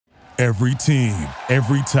Every team,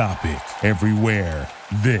 every topic, everywhere.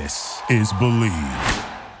 This is Believe.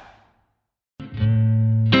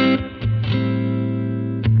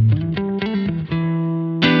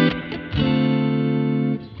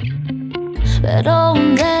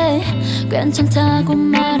 외로운데 괜찮다고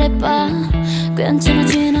말해봐.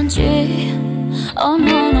 괜찮아지는지 Oh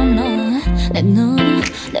no no no. 내 눈은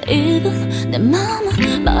내 입은 내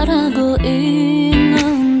맘은 말하고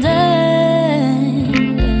있는데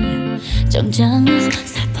정작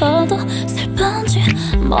슬퍼도 슬픈지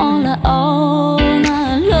몰라 all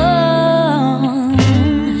night long.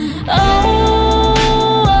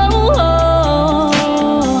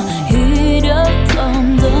 이려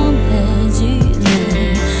덤덤해지네.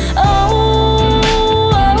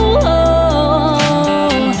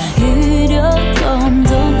 이려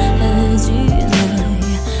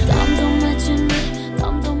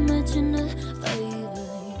덤덤해지네. baby.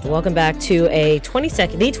 Welcome back to the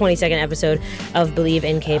 22nd episode of Believe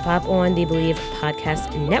in K-Pop on the Believe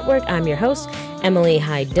Podcast Network. I'm your host, Emily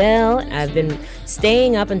Heidel. I've been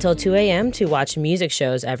staying up until 2 a.m. to watch music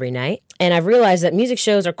shows every night. And I've realized that music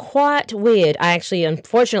shows are quite weird. I actually,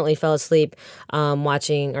 unfortunately, fell asleep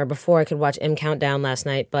before I could watch M Countdown last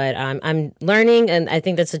night. But I'm learning, and I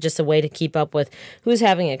think that's just a way to keep up with who's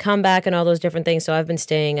having a comeback and all those different things. So I've been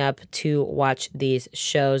staying up to watch these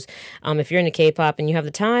shows. If you're into K-pop and you have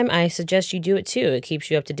the time, I suggest you do it too. It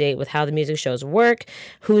keeps you up to date with how the music shows work,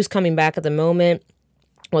 who's coming back at the moment,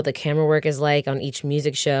 what the camera work is like on each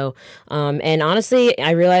music show. And honestly,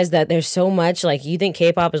 I realized that there's so much, like, you think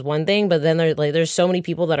K-pop is one thing, but then there's so many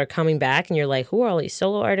people that are coming back and you're like, who are all these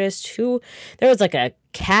solo artists? There was like a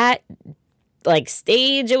cat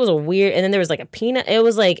stage. It was a weird, and then there was like a peanut. It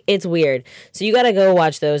was like, it's weird. So you got to go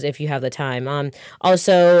watch those if you have the time.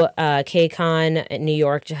 Also, KCON in New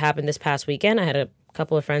York happened this past weekend. I had a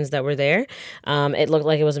couple of friends that were there. It looked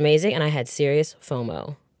like it was amazing, and I had serious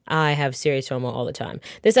FOMO. I have serious FOMO all the time.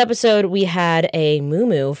 This episode, we had a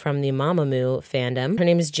Mumu from the Mamamoo fandom. Her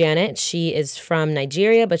name is Janet. She is from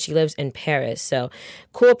Nigeria, but she lives in Paris. So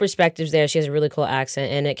cool perspectives there. She has a really cool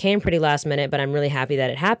accent, and it came pretty last minute, but I'm really happy that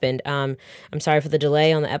it happened. I'm sorry for the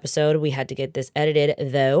delay on the episode. We had to get this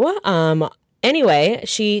edited, though. Anyway,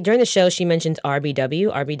 during the show, she mentions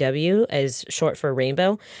RBW. RBW is short for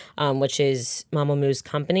Rainbow, which is Mamamoo's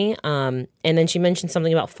company. And then she mentioned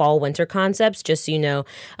something about fall-winter concepts. Just so you know,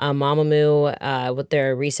 Mamamoo, with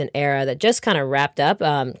their recent era that just kind of wrapped up,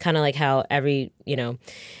 kind of like how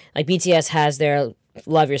like BTS has their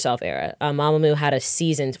Love Yourself era. Mamamoo had a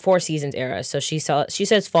 4 seasons era. So she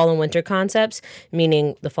says fall and winter concepts,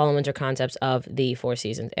 meaning the fall and winter concepts of the 4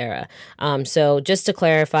 seasons era. So just to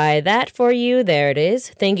clarify that for you, there it is.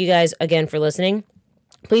 Thank you guys again for listening.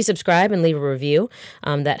 Please subscribe and leave a review.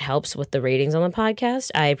 That helps with the ratings on the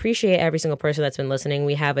podcast. I appreciate every single person that's been listening.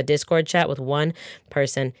 We have a Discord chat with one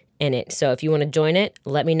person in it. So if you want to join it,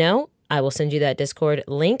 let me know. I will send you that Discord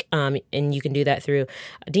link, and you can do that through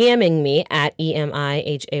DMing me at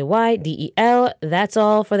EMIHAYDEL. That's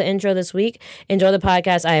all for the intro this week. Enjoy the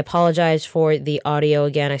podcast. I apologize for the audio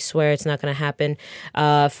again. I swear it's not going to happen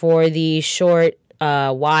for the short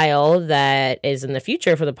while that is in the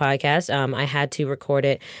future for the podcast. I had to record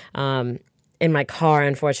it in my car,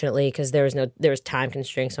 unfortunately, because there was time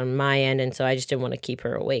constraints on my end, and so I just didn't want to keep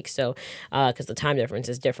her awake. So, because the time difference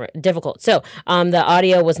is difficult. So, the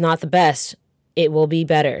audio was not the best. It will be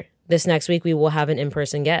better. This next week, we will have an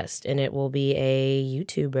in-person guest, and it will be a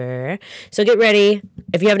YouTuber. So get ready.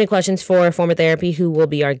 If you have any questions for Former Therapy, who will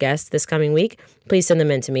be our guest this coming week, please send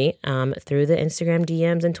them in to me through the Instagram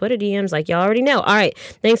DMs and Twitter DMs, like y'all already know. All right.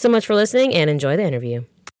 Thanks so much for listening, and enjoy the interview.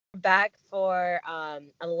 Back for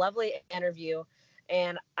a lovely interview,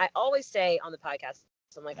 and I always say on the podcast,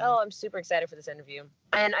 I'm like, oh, I'm super excited for this interview,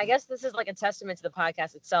 and I guess this is like a testament to the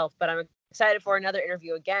podcast itself, but I'm excited for another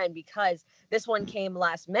interview again because this one came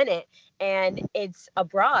last minute, and it's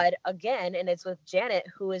abroad again, and it's with Janet,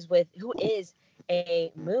 who is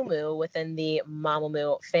a Mumu within the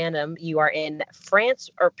Mamamoo fandom. You are in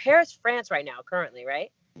Paris, France right now, currently,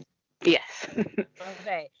 right? Yes.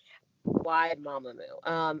 Okay. Why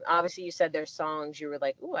Mamamoo? Obviously, you said their songs. You were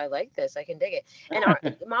like, "Ooh, I like this. I can dig it." And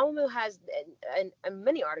Mamamoo has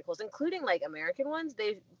many articles, including like American ones.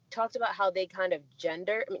 They've talked about how they kind of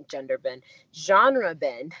genre bend.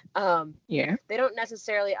 Yeah. They don't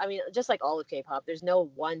necessarily. I mean, just like all of K-pop, there's no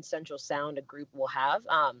one central sound a group will have.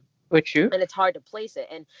 Which you? And it's hard to place it.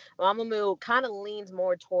 And Mamamoo kind of leans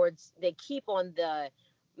more towards. They keep on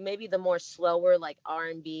maybe the more slower, like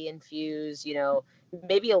R&B infused,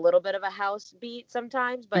 maybe a little bit of a house beat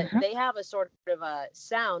sometimes, but they have a sort of a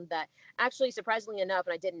sound that actually, surprisingly enough,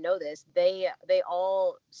 and I didn't know this, they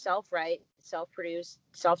all self-write, self-produce,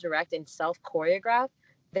 self-direct, and self-choreograph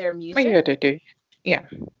their Oh, yeah, music. they do. Yeah.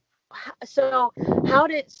 So how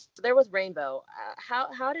did so there was Rainbow?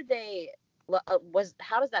 How did they was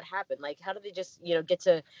how does that happen? Like how do they just get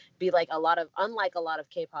to be like a lot of unlike a lot of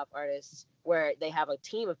K-pop artists where they have a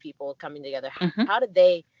team of people coming together? Hmm. How did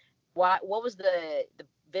they? What was the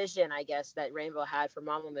vision I guess that Rainbow had for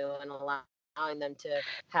Mamamoo and allowing them to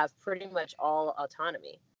have pretty much all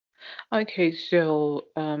autonomy? Okay, so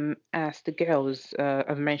as the girls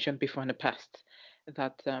have mentioned before in the past,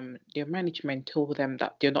 that their management told them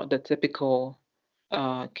that they're not the typical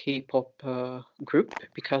K-pop group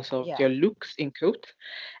because of Yeah. their looks, in quote,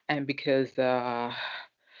 and because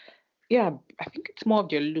yeah, I think it's more of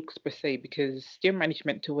their looks per se, because their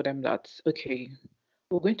management told them that okay,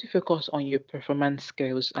 we're going to focus on your performance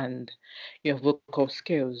skills and your vocal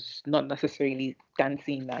skills, not necessarily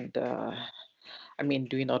dancing and I mean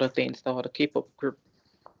doing other things that other K-pop group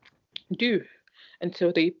do. And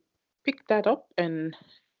so they picked that up and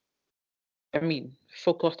I mean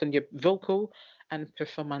focused on your vocal and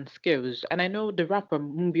performance skills. And I know the rapper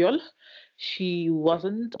Mumbiol, she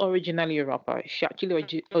wasn't originally a rapper. She actually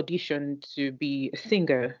auditioned to be a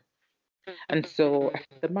singer. And so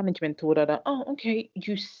the management told her that, oh, okay,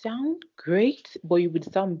 you sound great, but you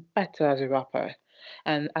would sound better as a rapper.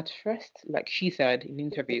 And at first, like she said in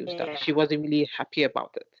interviews, that she Yeah. wasn't really happy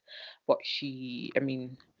about it. But I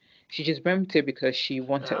mean, she just went it because she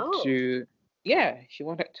wanted Oh. to, yeah, she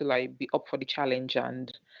wanted to like be up for the challenge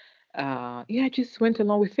and yeah, just went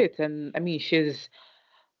along with it. And I mean, she's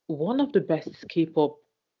one of the best K-pop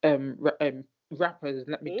rappers,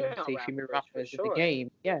 let me don't Female say female rappers for rappers in the sure.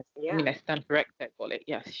 game. Yes, I Yeah. mean I stand corrected, but like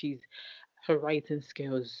yes, she's her writing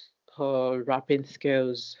skills, her rapping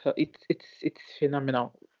skills, it's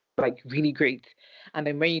phenomenal, like really great. And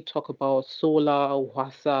then when you talk about Sola,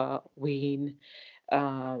 Wasa, Wayne,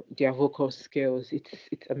 their vocal skills,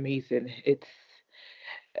 it's amazing. It's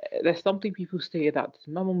there's something people say that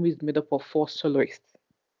Mamamoo is made up of four soloists.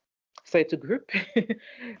 So it's a group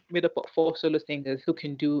made up of four solo singers who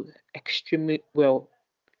can do extremely well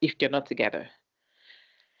if they're not together.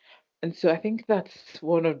 And so I think that's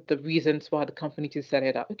one of the reasons why the company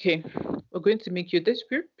decided that, okay, we're going to make you this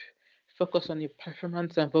group, focus on your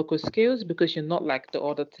performance and vocal skills because you're not like the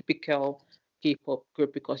other typical K-pop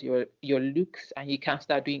group because your looks and you can't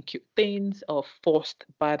start doing cute things or forced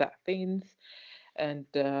bad at things. And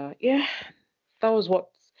yeah, that was what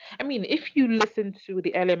I mean. If you listen to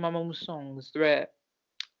the early Mamamoo songs, they're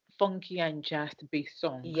funky and jazz based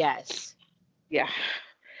songs. Yes. Yeah.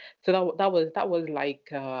 So that was like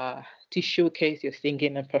to showcase your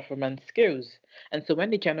singing and performance skills. And so when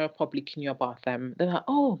the general public knew about them, they're like,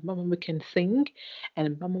 oh, Mamamoo can sing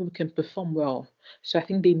and Mamamoo can perform well. So I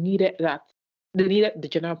think they needed that. They needed the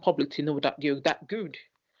general public to know that they're that good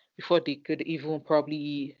before they could even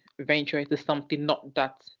probably venture into something not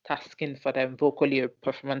that tasking for them vocally or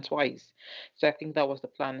performance wise. So I think that was the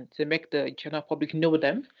plan to make the general public know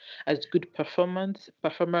them as good performers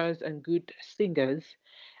and good singers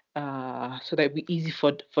so that it'd be easy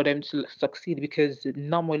for them to succeed because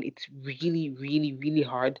normally it's really, really, really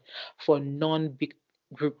hard for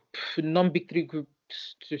group non-big three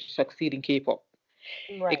groups to succeed in K-pop.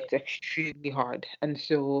 Right. It's extremely hard. And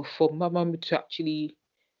so for Mamamoo to actually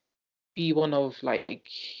be one of like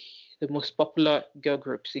the most popular girl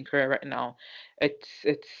groups in Korea right now, it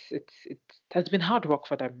has been hard work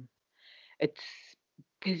for them. It's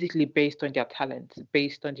basically based on their talent,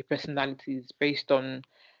 based on their personalities, based on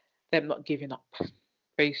them not giving up,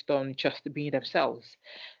 based on just being themselves,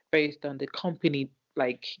 based on the company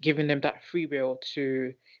like giving them that free will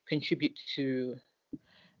to contribute to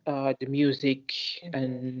the music Hmm.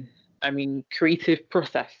 and I mean creative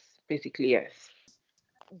process. Basically, yes.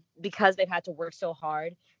 Because they've had to work so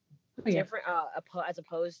hard Oh yeah. different as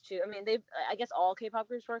opposed to, I mean, they've, I guess all K-pop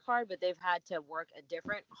groups work hard, but they've had to work a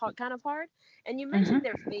different kind of hard. And you mentioned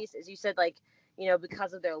their Hmm. faces, you said like,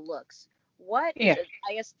 because of their looks. What Yeah.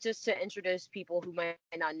 I guess just to introduce people who might not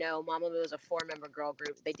know, Mamamoo is a four-member girl group.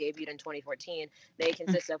 They debuted in 2014. They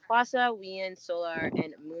consist of Hwasa, Wien, Solar,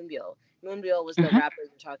 and Moonbyul. Moonbyul was the Hmm. rapper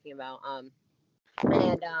you're talking about.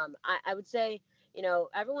 And I would say,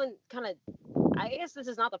 everyone kind of, I guess this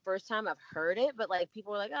is not the first time I've heard it, but like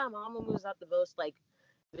people are like, oh, Mamamoo is not the most like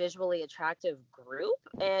visually attractive group.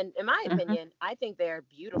 And in my Hmm. opinion, I think they're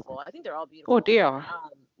beautiful. I think they're all Oh, beautiful. they are.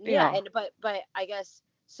 They Yeah, are. and but I guess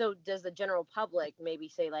so. Does the general public maybe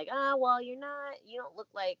say like, well, you don't look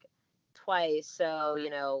like Twice, so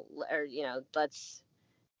or let's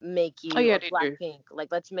make Oh you, yeah, or they do. Blackpink,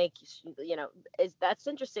 like let's make is that's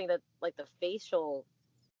interesting that like the facial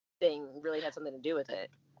thing really had something to do with it.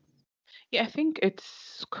 Yeah, I think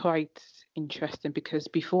it's quite interesting because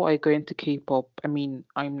before I go into K-pop, I mean,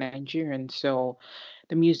 I'm Nigerian, so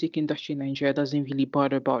the music industry in Nigeria doesn't really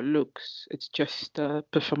bother about looks. It's just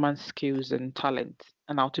performance skills and talent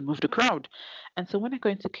and how to move the crowd. And so when I go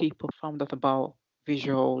into K-pop, I found out about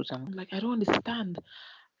visuals and I'm like, I don't understand.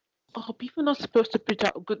 Oh, people not supposed to put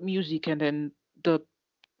out good music and then the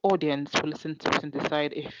audience will listen to it and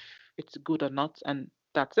decide if it's good or not, and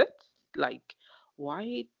that's it. Like,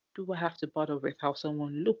 why do I have to bother with how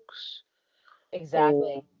someone looks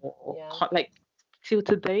Exactly. Yeah. like till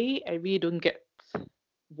today? I really don't get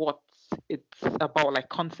what it's about. Like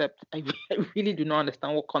concept, I really do not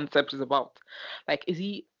understand what concept is about. Like, is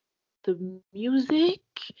he the music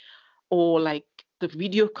or like the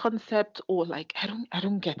video concept or like I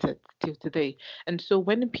don't get it till today. And so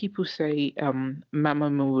when people say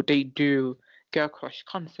Mamamoo they do girl crush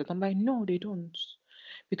concept, I'm like no they don't.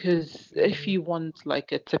 Because if Mhm. you want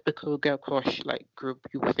like a typical girl crush like group,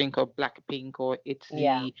 you would think of Blackpink or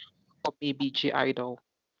Yeah. ITZY or maybe G Idol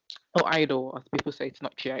or Idol, as people say, it's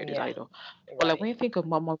not G Idol, it's Yeah. Idol. But like Right. when you think of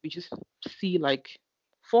Mama, we just see like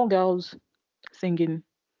four girls singing,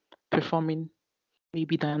 performing,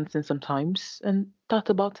 maybe dancing sometimes, and that's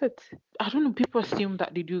about it. I don't know. People assume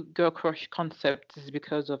that they do girl crush concepts is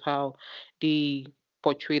because of how they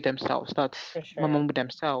portray themselves. That's For sure. Mama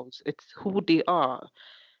themselves. It's who they are.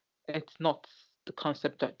 It's not the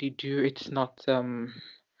concept that they do. It's not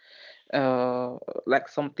uh like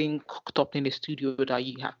something cooked up in the studio that you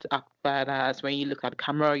have to act badass. When you look at the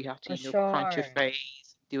camera, you have to For crunch your sure.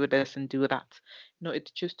 face, do this and do that. No,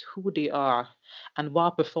 it's just who they are, and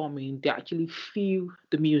while performing they actually feel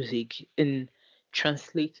the music and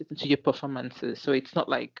translate it into your performances. So it's not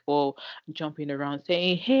like oh jumping around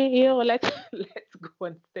saying hey yo let's let's go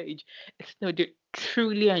on stage. It's no, they're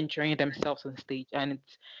truly enjoying themselves on stage, and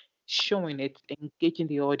it's showing it, engaging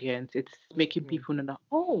the audience. It's making Mhm. people know that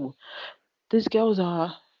oh these girls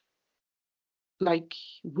are like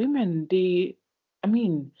women. I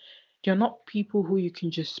mean, they're not people who you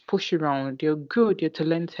can just push around. They're good, they're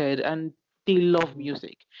talented, and they love Mhm.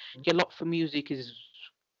 music. Their love for music is,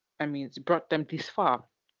 I mean, it's brought them this far,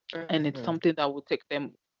 and it's Mhm. something that will take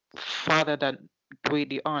them farther than the way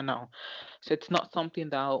they are now. So it's not something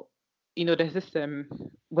that, there's this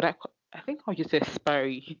what I think I'll just say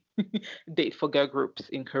aspire date for girl groups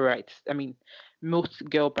in Korea. I mean, most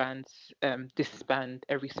girl bands disband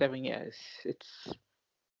every 7 years. It's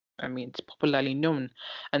I mean, it's popularly known.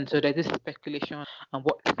 And so there's this speculation on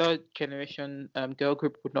what third generation girl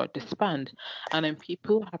group would not disband. And then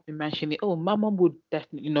people have been mentioning, oh, Mama would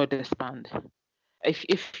definitely not disband.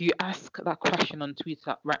 If you ask that question on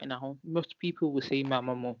Twitter right now, most people will say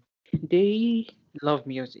Mamamoo. They love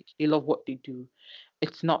music. They love what they do.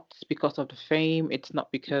 It's not because of the fame. It's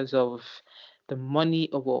not because of the money.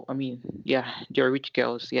 Or well, I mean, yeah, they're rich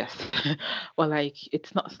girls, yes. But like,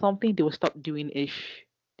 it's not something they will stop doing if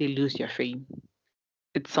they lose their fame.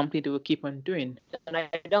 It's something they will keep on doing. And I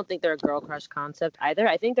don't think they're a girl crush concept either.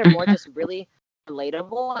 I think they're more just really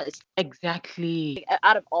relatable. It's Exactly.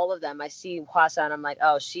 out of all of them, I see Hwasa and I'm like,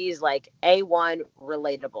 oh, she's like A1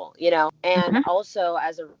 relatable, you know? And Hmm. also,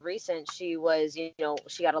 as a recent, she was, you know,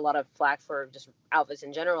 she got a lot of flack for just outfits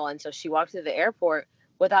in general. And so she walked through the airport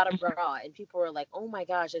without a bra, and people were like, oh my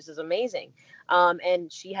gosh, this is amazing.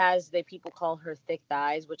 And she has, the people call her thick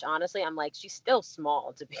thighs, which honestly, I'm like, she's still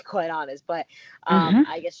small, to be quite honest. But Hmm.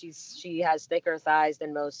 I guess she has thicker thighs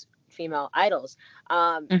than most female idols.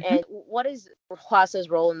 Hmm. And what is Hwasa's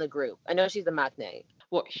role in the group? I know she's the maknae.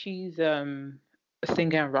 Well, she's a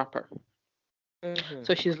singer and rapper. Mm-hmm.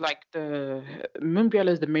 So she's like the Moonbiel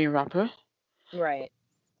is the main rapper. Right.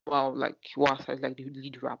 Well, like Wasa is like the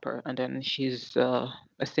lead rapper, and then she's a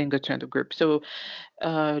singer to the group. So,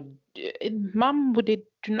 in Mom, would they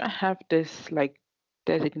do not have this like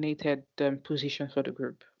designated position for the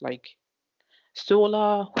group? Like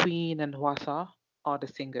Sola, Queen, and Wasa are the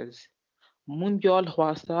singers. Moonbyul,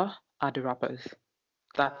 Wasa are the rappers.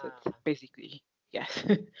 That's it, Ah. basically. Yes.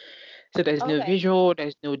 So there's no Okay. visual,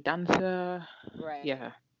 there's no dancer. Right.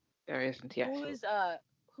 Yeah, there isn't. Yes.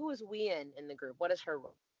 Who is Wien in the group? What is her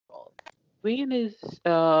role? Queen is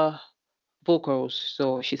vocals,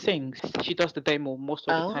 so she sings. She does the demo most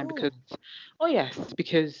of the time Oh. because, oh yes,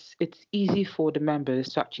 because it's easy for the members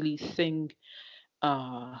to actually sing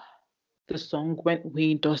uh the song when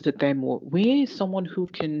Wayne does the demo. Wayne is someone who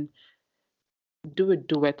can do a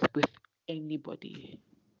duet with anybody.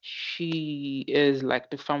 She is like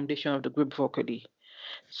the foundation of the group vocally.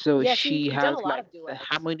 So Yeah, she she's done has a lot like of the duets.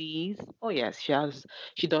 harmonies. Oh yes,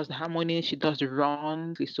 she does the harmonies, she does the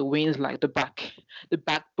runs. So Wayne's like the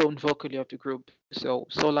backbone vocally of the group. So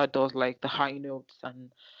Sola does like the high notes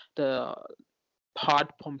and the hard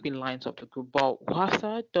pumping lines of the group. But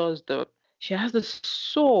Wasa does she has the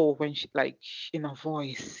soul when she like in her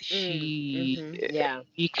voice. Yeah.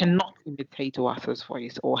 You cannot imitate Wasa's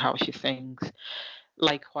voice or how she sings.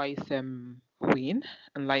 Likewise, Queen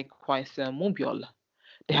and likewise Mubiol.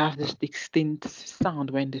 They have this distinct sound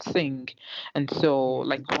when they sing. And so,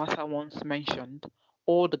 like Wasa once mentioned,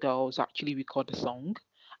 all the girls actually record the song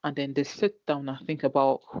and then they sit down and think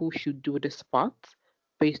about who should do this part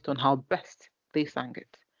based on how best they sang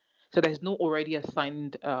it. So there's no already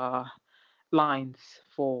assigned lines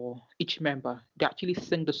for each member. They actually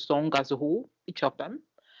sing the song as a whole, each of them,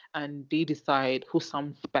 and they decide who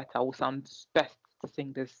sounds better, who sounds best to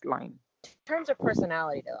sing this line. In terms of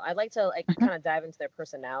personality, though, I'd like to kind of dive into their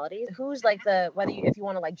personalities. Who's like if you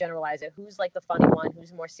want to generalize it, who's like the funny one,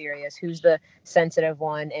 who's more serious, who's the sensitive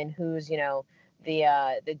one, and who's the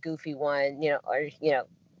goofy one, or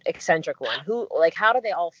eccentric one? Who how do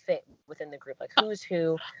they all fit within the group? Like who's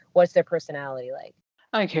who? What's their personality like?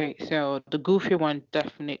 Okay, so the goofy one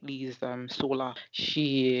definitely is Sola.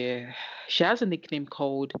 She has a nickname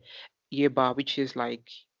called Yeba, which is like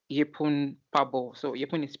Yepun Pabo. So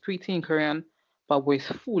Yepun is pretty in Korean, Pabo is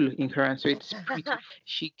full in Korean, so it's pretty.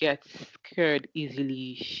 She gets scared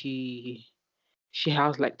easily. She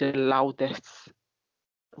has like the loudest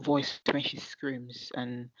voice when she screams,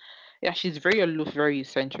 and yeah, she's very aloof, very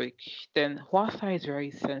eccentric. Then Hwasa is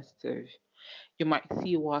very sensitive. You might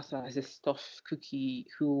see Wasa as a stuffed cookie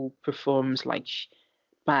who performs like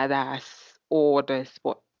badass or this,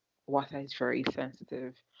 but Wasa is very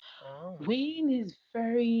sensitive. Oh. Wayne is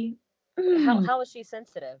very. How is she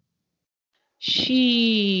sensitive?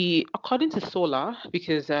 She, according to Sola,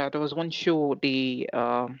 because there was one show they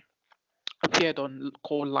appeared on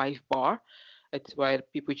called Live Bar. It's where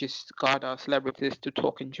people just gather celebrities to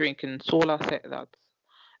talk and drink, and Sola said that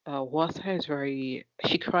Wasa is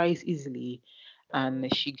she cries easily,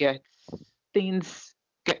 and things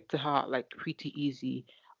get to her like pretty easy,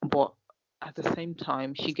 but at the same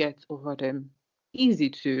time she gets over them easy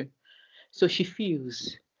too. So she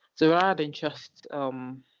feels. So rather than just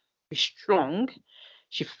be strong,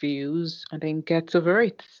 she feels and then gets over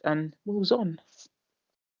it and moves on.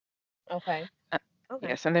 Okay. Okay.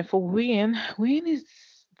 Yes, and then for Wayne is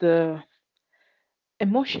the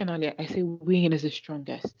emotionally, I say Wayne is the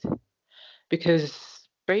strongest because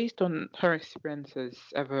based on her experiences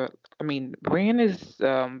Wayne is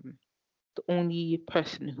the only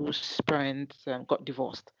person whose parents got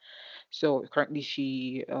divorced. So currently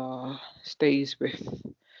she stays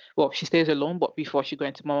she stays alone, but before she got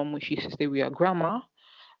into mom, she used to stay with her grandma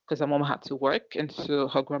because her mom had to work, and so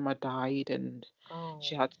her grandma died, and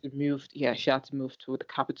she had to move. Yeah, she had to move to the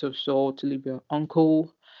capital, Seoul, to live with her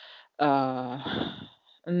uncle.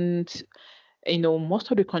 And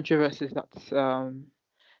most of the controversies that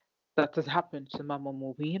has happened to Mama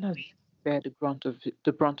Mobina has bear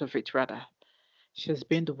the brunt of it rather. She's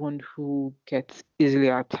been the one who gets easily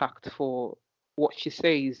attacked for what she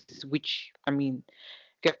says, which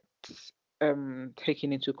gets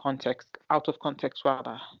taken into context, out of context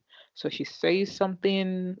rather. So she says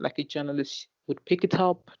something like a journalist would pick it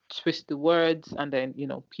up, twist the words, and then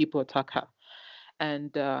people attack her.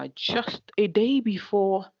 And just a day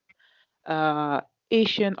before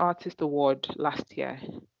Asian Artist Award last year,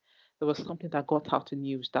 there was something that got out in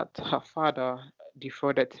news that her father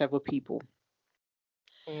defrauded several people.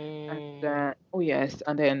 And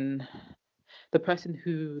and then the person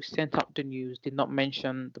who sent out the news did not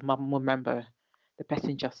mention the Mamamoo member. The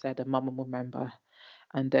person just said a Mamamoo member.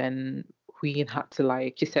 And then Queen had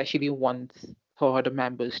to she said she didn't want her other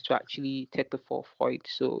members to actually take the fall for it.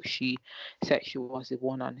 So she said she was the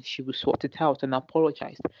one and she would sort it out and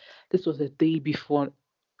apologized. This was the day before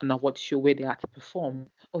an award show where they had to perform.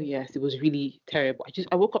 Oh yes, it was really terrible.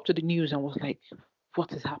 I woke up to the news and was like,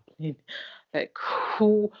 what is happening? Like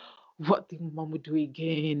what did Mama do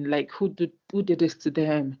again? Like who did this to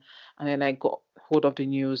them? And then I got hold of the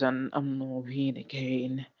news and I'm not being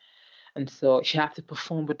again. And so she had to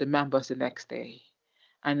perform with the members the next day.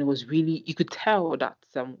 And it was really, you could tell that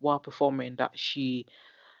while performing that she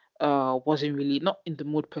wasn't really, not in the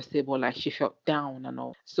mood per se, but like she felt down and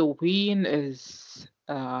all. So Wayne is,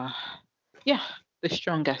 the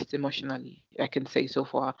strongest emotionally, I can say so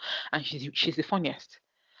far. And she's the funniest,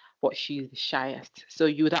 but she's the shyest. So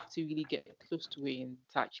you would have to really get close to Wayne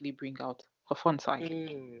to actually bring out her fun side.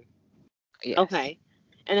 Yes. Okay.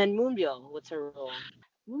 And then Moonbyul, what's her role?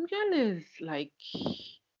 Moonbyul is like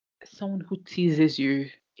someone who teases you.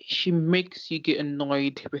 She makes you get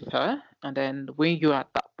annoyed with her, and then when you're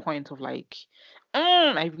at that point of like,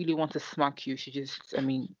 I really want to smack you, she just,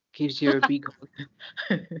 gives you a big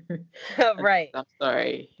hug. Right. I'm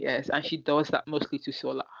sorry. Yes, and she does that mostly to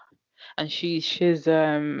Sola. And she's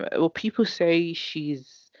well, people say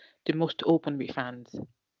she's the most open with fans.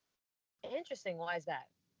 Interesting. Why is that?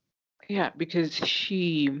 Yeah, because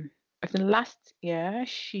I think last year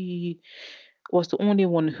she was the only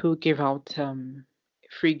one who gave out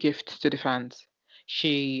free gifts to the fans.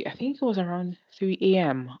 I think it was around 3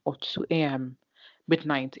 a.m. or 2 a.m.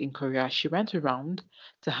 midnight in Korea. She went around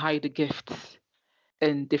to hide the gifts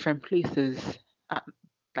in different places at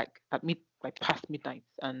like past midnight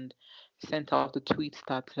and sent out the tweets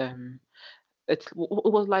that it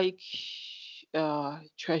was like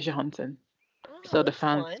treasure hunting. Oh, So the that's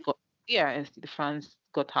fans fun. got yeah, and the fans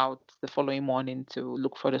got out the following morning to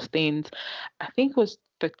look for the stains. I think it was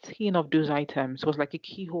 13 of those items. It was like a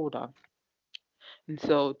key holder. And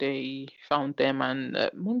so they found them, and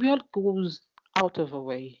Moonbyul goes out of her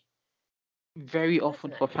way very That's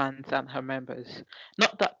often for nice. fans and her members.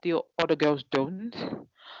 Not that the other girls don't,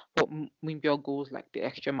 but Moonbyul goes like the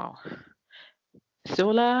extra mile.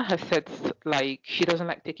 Sola has said like she doesn't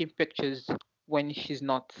like taking pictures when she's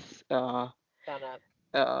not uh Done up.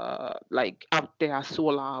 like out there as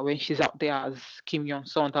Sola, when she's out there as Kim Young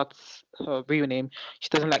Son, that's her real name. She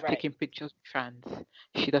doesn't like Right. taking pictures with fans.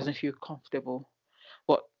 She doesn't feel comfortable.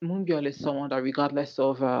 But Moonbyul is someone that regardless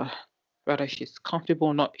of whether she's comfortable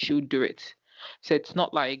or not, she'll do it. So it's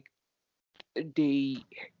not like they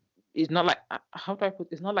it's not like how do I put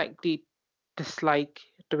it's not like they dislike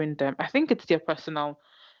doing them. I think it's their personal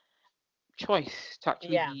choice to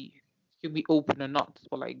actually Yeah. be extremely open or not.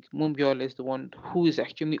 But like Moonbyul is the one who is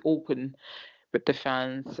extremely open with the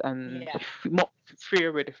fans and Yeah. more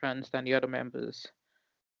freer with the fans than the other members.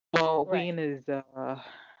 Well, Right. Wayne is the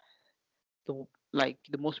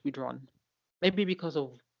the most withdrawn, maybe because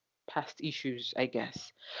of past issues, I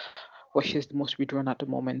guess. But she's the most withdrawn at the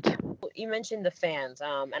moment. You mentioned the fans,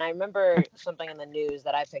 and I remember something in the news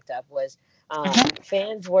that I picked up was Uh-huh.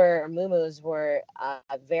 fans were Mumus were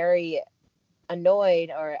very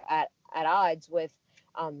annoyed or at odds with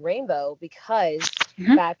Rainbow because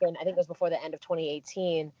Mhm. back in I think it was before the end of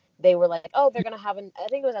 2018 they were like, oh, they're gonna have I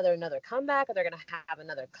think it was either another comeback or they're gonna have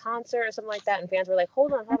another concert or something like that, and fans were like,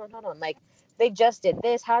 hold on, like they just did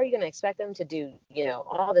this. How are you gonna expect them to do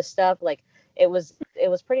all this stuff? Like it was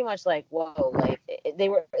pretty much like whoa, like they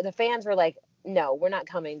were the fans were like. No, we're not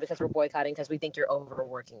coming because we're boycotting because we think you're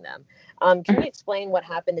overworking them. Can you explain what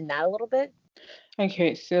happened in that a little bit?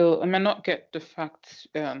 Okay, so I may not get the facts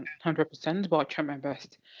 100%, but I'll try my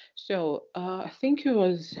best. So I think it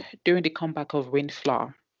was during the comeback of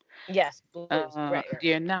Windflower. Yes, blues. Right.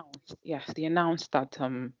 They announced that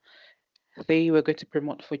they were going to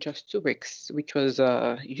promote for just 2 weeks, which was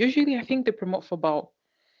usually I think they promote for about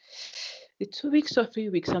the 2 weeks or 3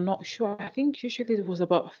 weeks. I'm not sure. I think usually it was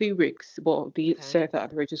about 3 weeks, but they Okay. said that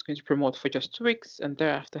they were just going to promote for just 2 weeks and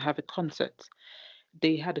thereafter have a concert.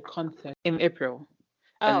 They had a concert in April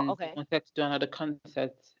Oh, and they okay. wanted to do another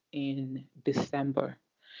concert in December.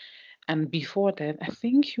 And before that, I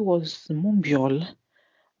think it was Mumbyol.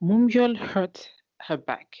 Mumbyol hurt her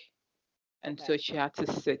back and so Okay. she had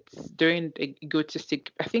to sit during the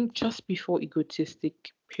egotistic I think just before egotistic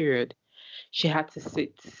period she had to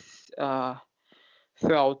sit uh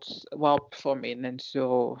throughout while performing and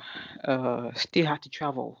so still had to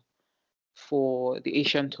travel for the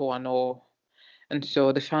Asian tour and all and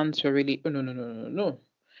so the fans were really oh no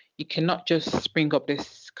you cannot just spring up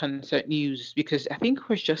this concert news because I think it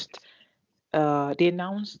was just they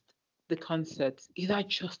announced the concert either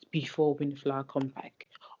just before Windflower comeback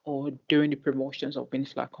or during the promotions of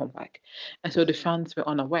Windflower comeback. And so the fans were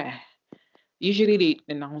unaware. Usually they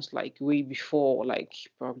announce like way before, like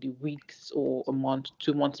probably weeks or a month,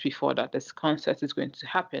 2 months before that this concert is going to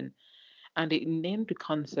happen. And they named the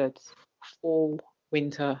concert Fall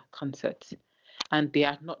Winter Concert. And they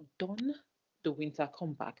had not done the winter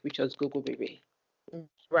comeback, which was Gogo Baby.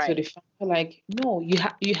 So the Right. fans were like, no,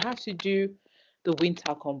 you have to do the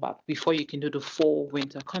winter comeback before you can do the fall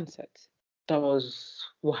winter concert. That was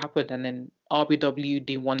what happened, and then RBW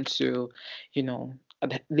didn't want to,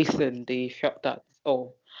 listen. They felt that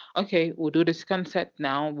oh, okay, we'll do this concert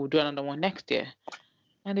now. We'll do another one next year.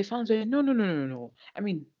 And the fans were no. I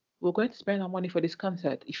mean, we're going to spend our money for this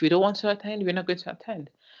concert. If you don't want to attend, we're not going to attend.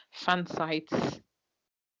 Fan sites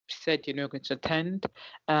said you're not going to attend.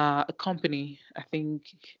 A company, I think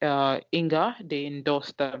Inga, they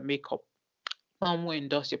endorsed the makeup. Will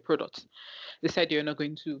endorse your products. They said you're not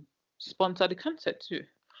going to sponsor the concert too.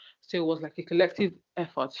 So it was like a collective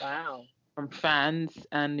effort Wow. from fans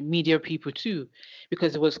and media people too,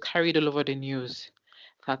 because it was carried all over the news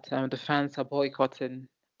that the fans are boycotting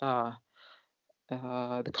uh,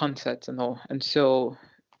 the concerts and all. And so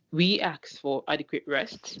we asked for adequate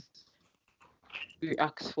rest. We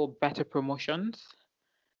asked for better promotions.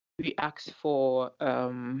 We asked for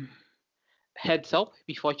heads up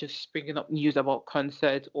before just bringing up news about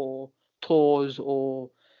concerts or tours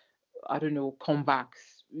or I don't know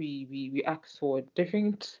comebacks. We asked for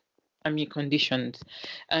different conditions,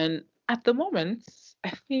 and at the moment,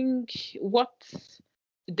 I think what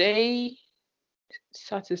they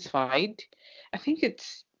satisfied. I think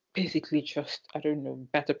it's basically just I don't know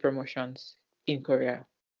better promotions in Korea,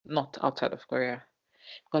 not outside of Korea,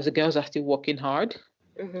 because the girls are still working hard.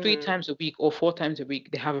 3 times a week or 4 times a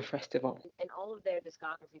week, they have a festival. In all of their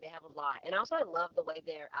discography, they have a lot. And also, I love the way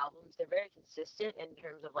their albums, they're very consistent in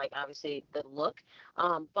terms of, like, obviously the look.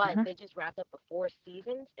 But they just wrapped up a 4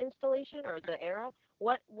 seasons installation or the era.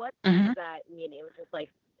 What does that mean? It was just like,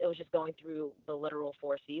 it was just going through the literal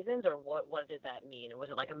 4 seasons, or what did that mean? Was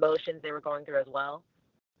it like emotions they were going through as well?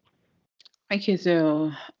 Okay,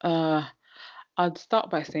 so I'd start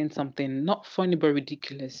by saying something not funny but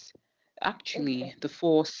ridiculous. Actually, the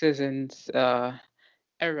 4 seasons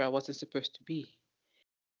era wasn't supposed to be.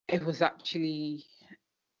 It was actually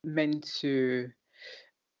meant to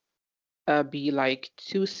be like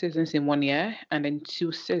 2 seasons in 1 year and then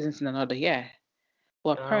 2 seasons in another year.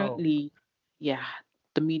 But apparently, yeah,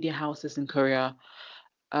 the media houses in Korea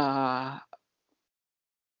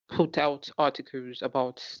put out articles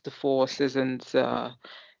about the 4 seasons era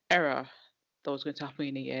that was going to happen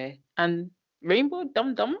in a year, and Rainbow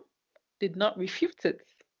Dum Dum did not refute it.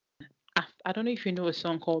 I don't know if you know a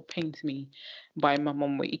song called Paint Me by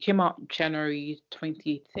Mamamoo. It came out January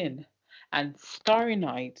 2018. And Starry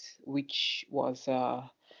Night, which was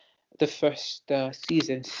the first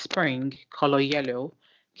season, Spring, Color Yellow,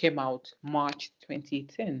 came out March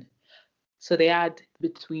 2018. So they had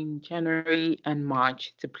between January and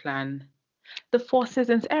March to plan the 4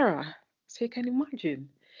 seasons era. So you can imagine.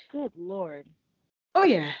 Good Lord. Oh,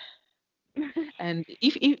 yeah. And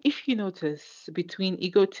if you notice, between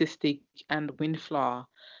Egotistic and Windflower,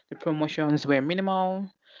 the promotions were minimal.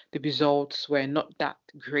 The results were not that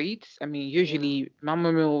great. I mean, usually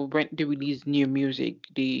Mamamoo, when they release new music,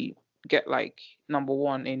 they get like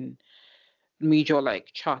 #1 in major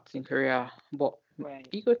like charts in Korea. But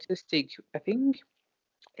Egotistic, I think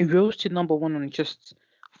it rose to #1 on just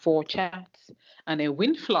 4 charts, and a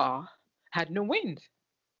Windflower had no wins.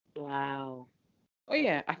 Wow. Oh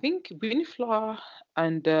yeah, I think Windflower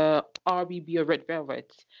and RBB or Red Velvet.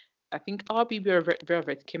 I think RBB or Red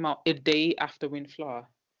Velvet came out a day after Windflower.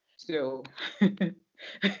 So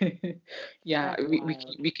yeah,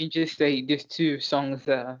 we can just say these 2 songs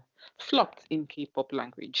flopped in K-pop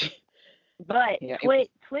language. But yeah,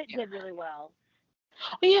 Twit did really well.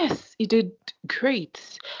 Oh yes, it did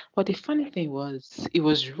great. But the funny thing was, it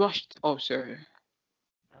was rushed also.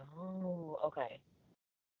 Oh, okay.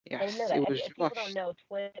 Yes, I didn't know that. it was If people rushed. don't know,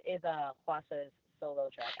 Twit is Hwasa's solo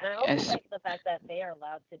track. And I also like the fact that they are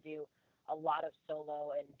allowed to do a lot of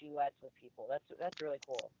solo and duets with people. That's really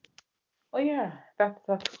cool. Oh yeah,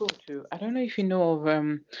 that's cool too. I don't know if you know of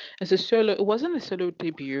as a solo. It wasn't a solo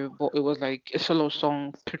debut, but it was like a solo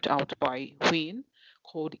song put out by Queen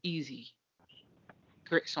called Easy.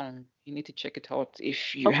 Great song. You need to check it out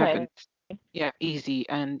if you haven't. Yeah, Easy,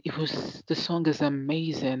 and the song is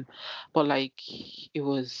amazing, but like it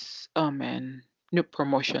was man, no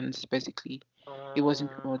promotions basically. It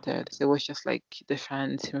wasn't promoted, so it was just like the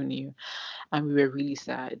fans who knew, and we were really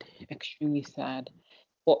sad, extremely sad.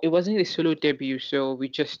 Well, it wasn't a solo debut, so we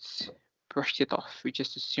just brushed it off. We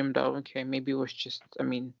just assumed that okay, maybe it was just,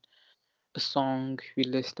 a song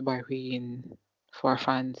released by Rain for our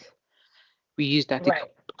fans. We used that to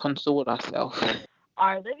console ourselves.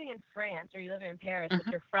 Are living in France or you live in Paris, but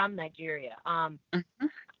you're from Nigeria. I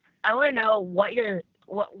want to know what is,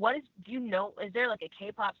 do you know, is there like a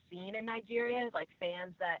K-pop scene in Nigeria, like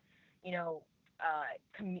fans that,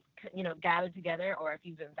 gather together, or if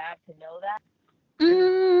you've been back to know that?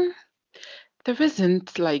 There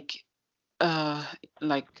isn't like how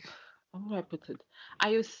do I put it?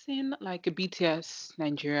 I've seen like a BTS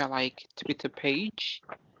Nigeria like Twitter page.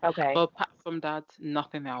 Okay. But apart from that,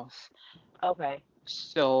 nothing else. Okay.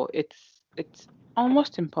 So it's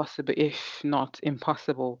almost impossible, if not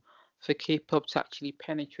impossible, for K-pop to actually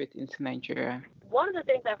penetrate into Nigeria. One of the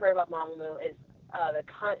things I've heard about Mamamoo is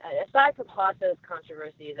aside from Hwasa's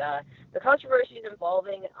controversies, the controversies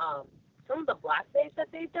involving some of the blackface that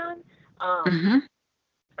they've done.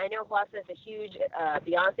 I know Hwasa is a huge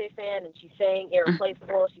Beyonce fan, and she sang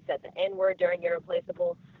Irreplaceable. She said the N-word during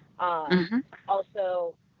Irreplaceable.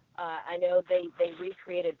 Also, I know they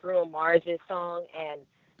recreated Bruno Mars's song, and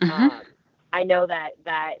I know that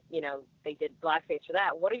they did blackface for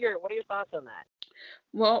that. What are your thoughts on that?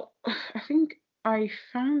 Well, I think I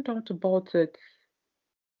found out about it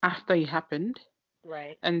after it happened,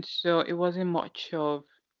 Right. and so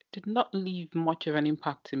did not leave much of an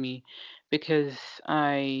impact to me because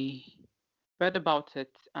I read about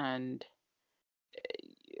it and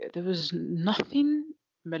there was nothing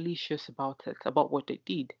malicious about it, about what they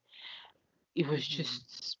did. It was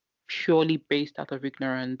just purely based out of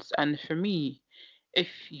ignorance. And for me, if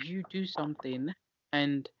you do something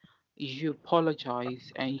and you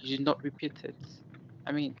apologize and you do not repeat it,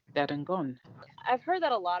 I mean, dead and gone. I've heard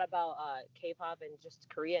that a lot about K-pop and just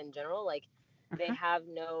Korea in general. Like, they Mhm, have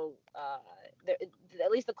no,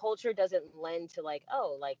 at least the culture doesn't lend to like,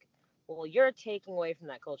 oh, like, well, you're taking away from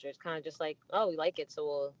that culture. It's kind of just like, oh, we like it, so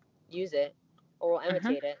we'll use it or we'll mhm,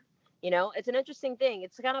 imitate it. It's an interesting thing.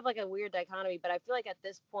 It's kind of like a weird dichotomy, but I feel like at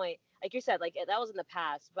this point, like you said, like that was in the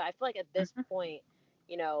past, but I feel like at this mhm, point,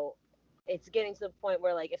 you know, it's getting to the point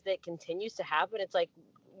where like if it continues to happen, it's like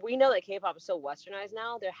we know that K-pop is so westernized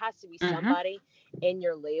now. There has to be mhm, somebody in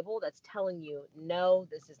your label that's telling you, no,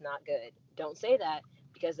 this is not good. Don't say that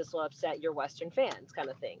because this will upset your Western fans, kind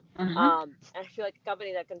of thing. mhm, And I feel like a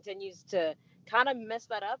company that continues to kind of mess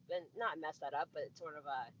that up, and not mess that up, but sort of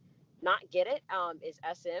not get it, is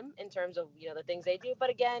SM in terms of the things they do. But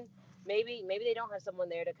again, maybe they don't have someone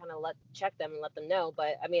there to kind of check them and let them know.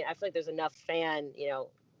 But I mean, I feel like there's enough fan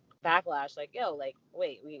backlash, like, yo, like,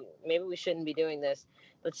 wait, maybe we shouldn't be doing this.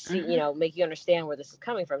 Let's see, mhm. make you understand where this is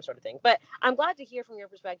coming from, sort of thing. But I'm glad to hear from your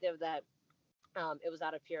perspective that it was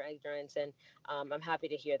out of pure ignorance, and I'm happy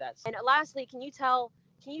to hear that. And lastly, can you tell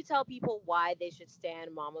people why they should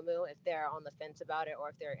stand Mamamoo if they're on the fence about it or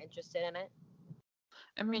if they're interested in it?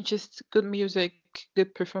 I mean, just good music,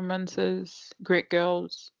 good performances, great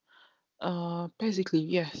girls. Basically,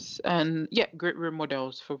 yes. And yeah, great role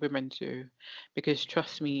models for women too. Because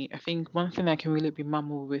trust me, I think one thing I can really be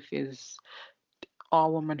mammal with is our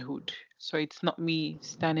womanhood. So it's not me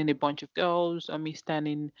standing a bunch of girls or me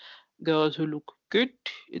standing girls who look good.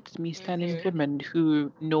 It's me standing women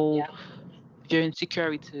who know Yeah. their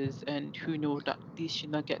insecurities and who know that this should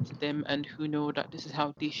not get to them and who know that this is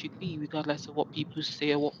how they should be, regardless of what people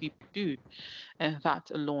say or what people do. And that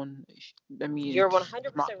alone, I mean, You're it's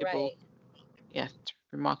 100% remarkable. right. Yes, it's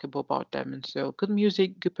remarkable about them. And so good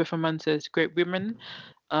music, good performances, great women.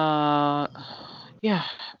 Uh, yeah,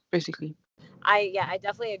 basically. I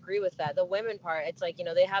definitely agree with that. The women part, it's like,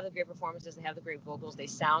 they have the great performances, they have the great vocals, they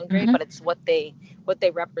sound great, Hmm. but it's what they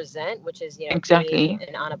represent, which is, being Exactly.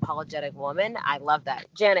 an unapologetic woman. I love that.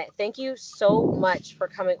 Janet, thank you so much for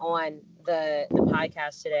coming on the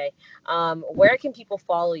podcast today. Where can people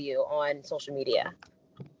follow you on social media?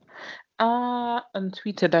 On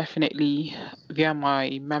Twitter, definitely via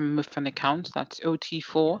my Mammoth fan account. That's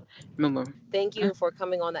OT4 Momo. Thank you for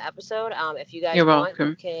coming on the episode. If you guys You're want, welcome.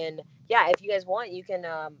 you can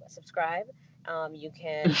subscribe. You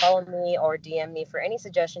can follow me or DM me for any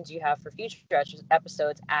suggestions you have for future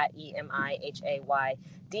episodes at EMIHAYDEL.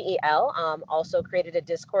 Also created a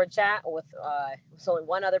Discord chat with only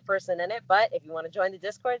one other person in it, but if you want to join the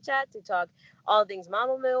Discord chat to talk all things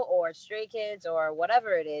Mamamoo or Stray Kids or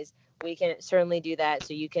whatever it is, we can certainly do that.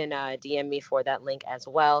 So you can DM me for that link as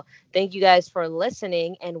well. Thank you guys for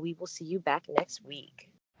listening, and we will see you back next week.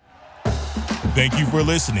 Thank you for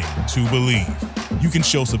listening to Believe. You can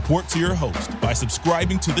show support to your host by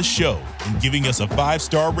subscribing to the show and giving us a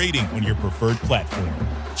 5-star rating on your preferred platform.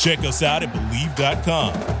 Check us out at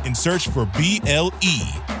Believe.com and search for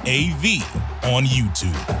BLEAV on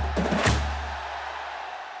YouTube.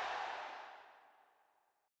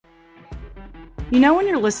 You know when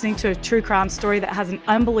you're listening to a true crime story that has an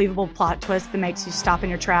unbelievable plot twist that makes you stop in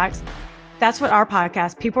your tracks? That's what our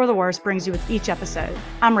podcast, People Are the Worst, brings you with each episode.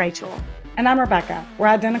 I'm Rachel. And I'm Rebecca. We're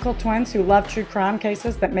identical twins who love true crime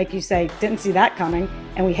cases that make you say, didn't see that coming,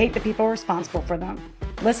 and we hate the people responsible for them.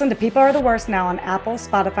 Listen to People Are the Worst now on Apple,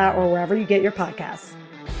 Spotify, or wherever you get your podcasts.